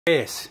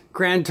Yes,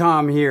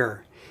 GrandTom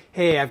here.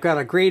 Hey, I've got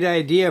a great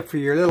idea for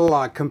your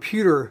little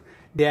computer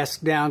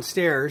desk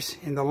downstairs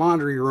in the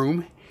laundry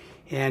room,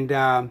 and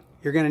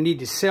you're going to need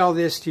to sell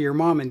this to your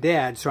mom and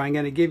dad, so I'm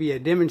going to give you a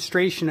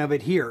demonstration of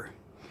it here.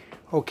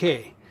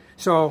 Okay,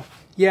 so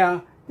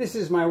yeah, this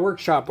is my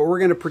workshop, but we're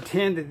going to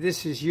pretend that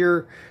this is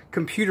your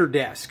computer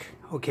desk,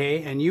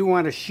 okay, and you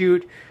want to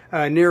shoot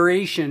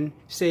narration,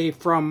 say,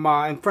 from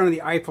in front of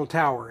the Eiffel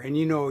Tower, and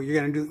you know you're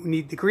going to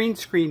need the green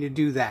screen to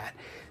do that.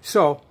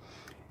 So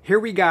here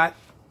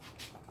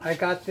I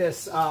got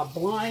this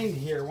blind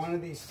here, one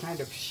of these kind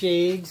of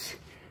shades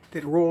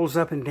that rolls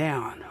up and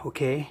down,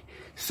 okay?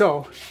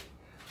 So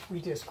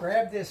we just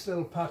grab this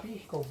little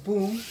puppy, go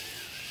boom,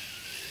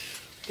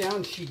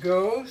 down she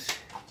goes,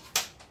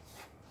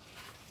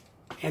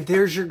 and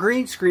there's your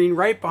green screen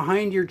right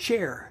behind your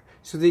chair.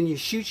 So then you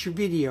shoot your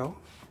video,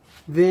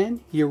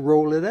 then you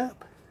roll it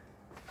up.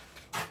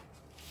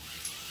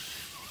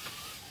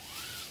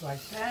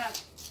 Like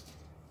that,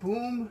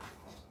 boom.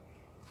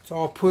 It's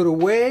all put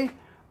away.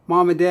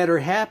 Mom and dad are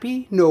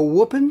happy, no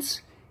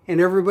whoopings, and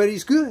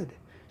everybody's good.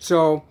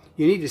 So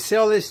you need to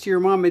sell this to your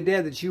mom and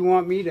dad that you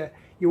want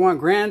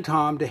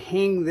GrandTom to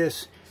hang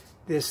this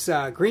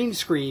green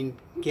screen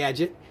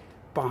gadget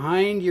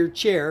behind your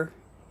chair,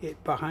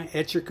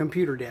 at your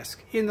computer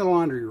desk in the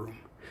laundry room.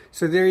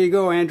 So there you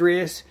go,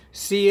 Andreas.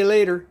 See you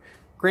later.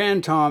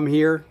 GrandTom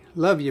here.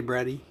 Love you,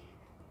 buddy.